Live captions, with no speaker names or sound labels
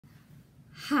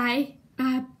Hi,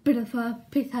 beautiful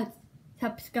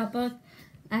subscribers.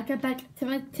 Welcome back to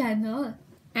my channel,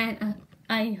 and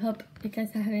I hope you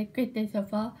guys are having a great day so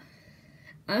far.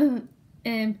 I'm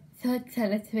so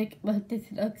excited to make more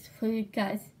Disney looks for you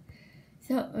guys.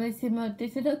 So when you see more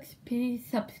Disney looks, please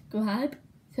subscribe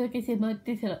so you can see more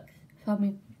Disney looks from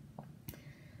me.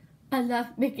 I love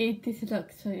making Disney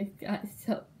looks for you guys,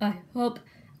 so I hope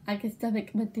I can still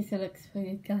make more Disney looks for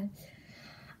you guys.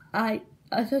 I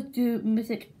also do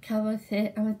music covers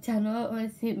here on my channel. I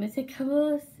want to see music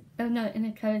covers? In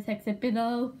the comment section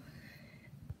below.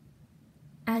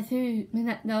 As you may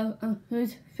not know, I'm a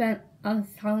huge fan of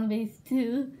zombies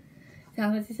too. So I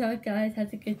want to show you guys how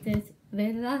to get this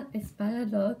Willa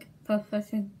inspired look for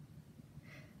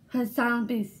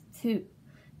zombies too.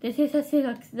 This is what she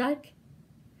looks like.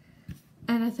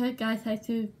 And I'll show you guys how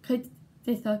to put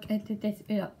this look into this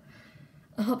video.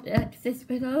 I hope you like this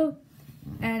video.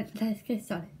 And let's get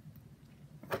started.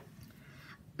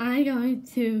 I'm going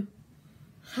to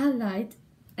highlight,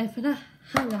 and for the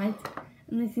highlight,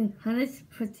 I'm using Honey's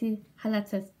Pretty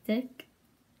Highlighter Stick.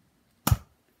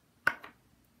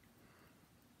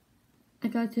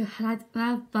 I'm going to highlight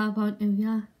my bone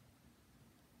area.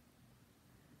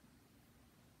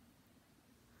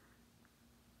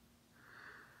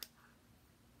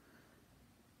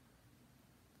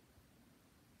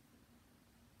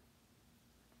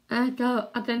 I go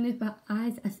underneath my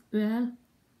eyes as well.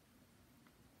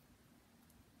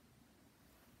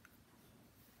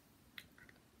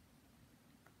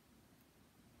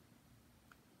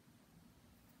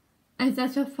 And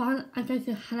just for fun, I'm going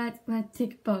to highlight my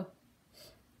cheekbone.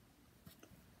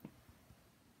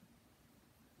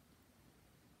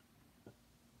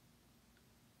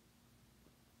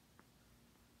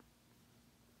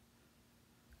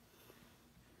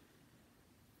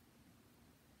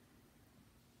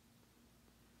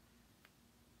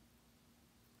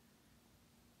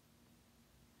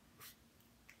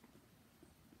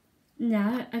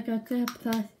 Now I'm going to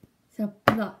apply some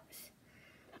blush.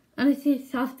 And I see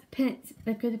soft pinch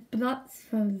liquid blush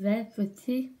from Red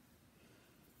Pretty.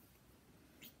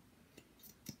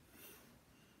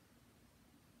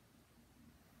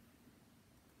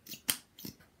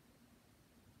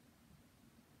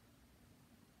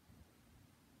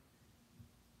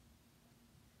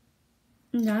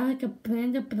 Now I can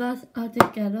blend the blush all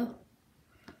together.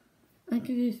 I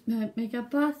can use my makeup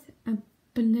brush and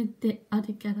blend it all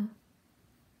together.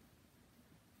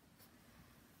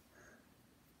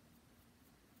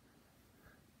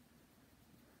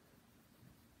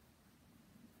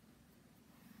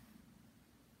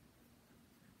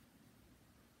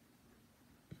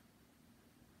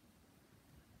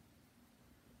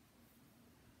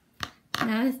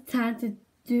 Now it's time to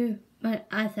do my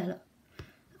eyeshadow.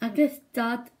 I can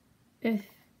start with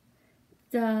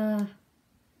the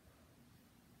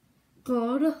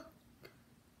gold.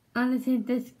 I'm using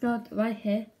this gold right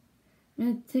here. I'm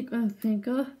going to take one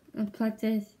finger and put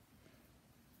this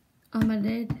on my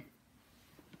lid.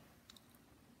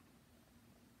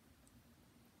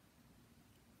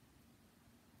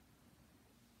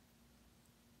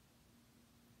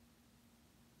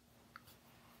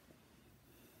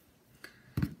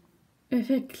 With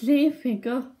a clean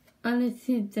finger, I'm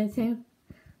using the same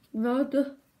gold.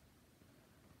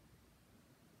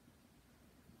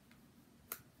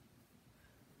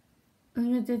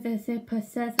 I'm going to do the same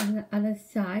process on the other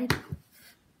side.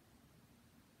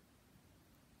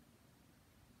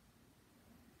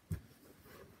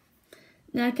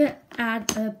 Now I can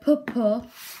add a purple.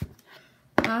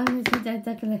 I'm using the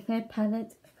Jacklyn Hill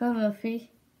palette from MORPHE.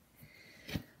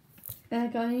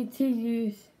 I'm going to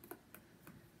use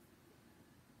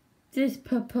this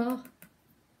purple.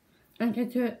 I'm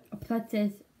going to apply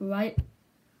this right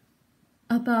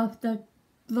above the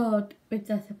gold which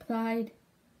I applied.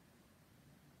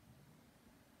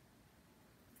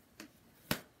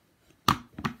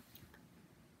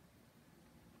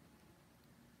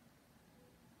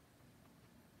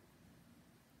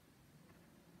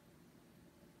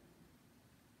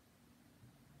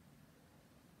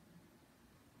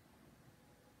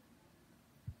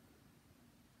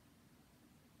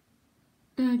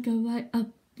 And I go right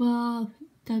above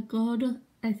the gold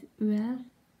as well.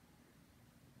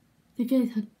 Because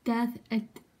that's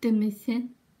the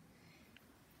missing.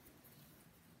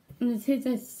 And this is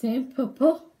the same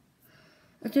purple.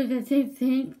 I do the same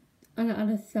thing on the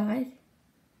other side.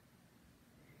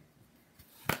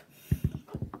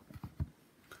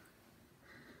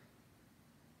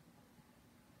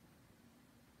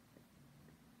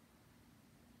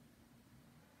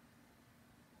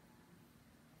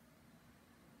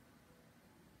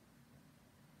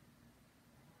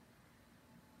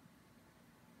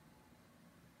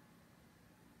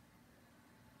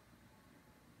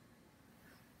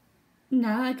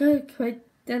 Now I'm going to create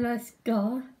the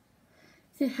mascara.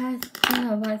 She has on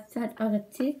the right side of the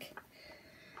cheek.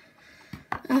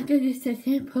 I'm going to use the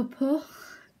same purple.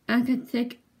 I'm going to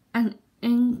take an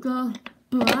angle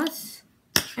brush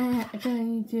and I'm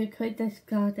going to create the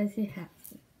scar that she has.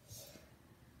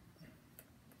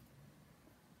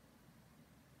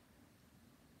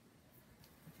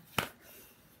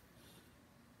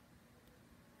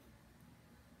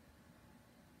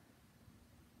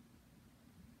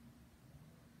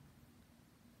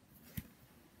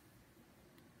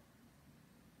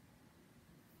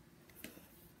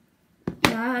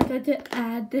 Now I'm going to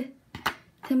add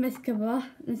the mascara.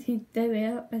 This is the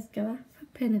real mascara for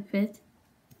benefit.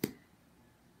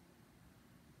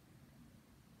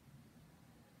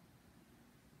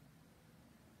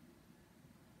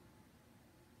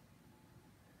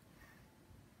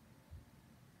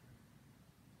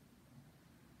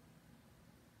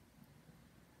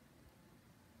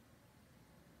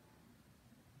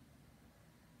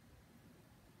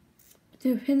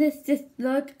 To finish this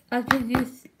look, I can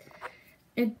use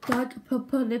a dark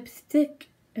purple lipstick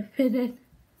and fill in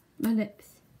my lips.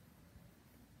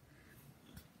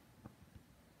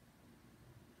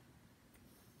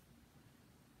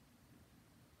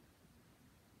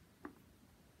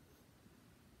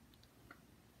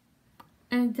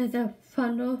 And there's a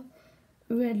funnel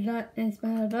Willa is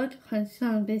my look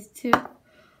concerning these two.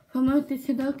 For more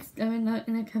detailed looks, let me know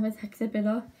in the comment section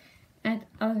below. And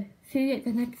I'll see you in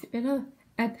the next video.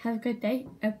 And have a good day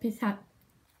and peace out.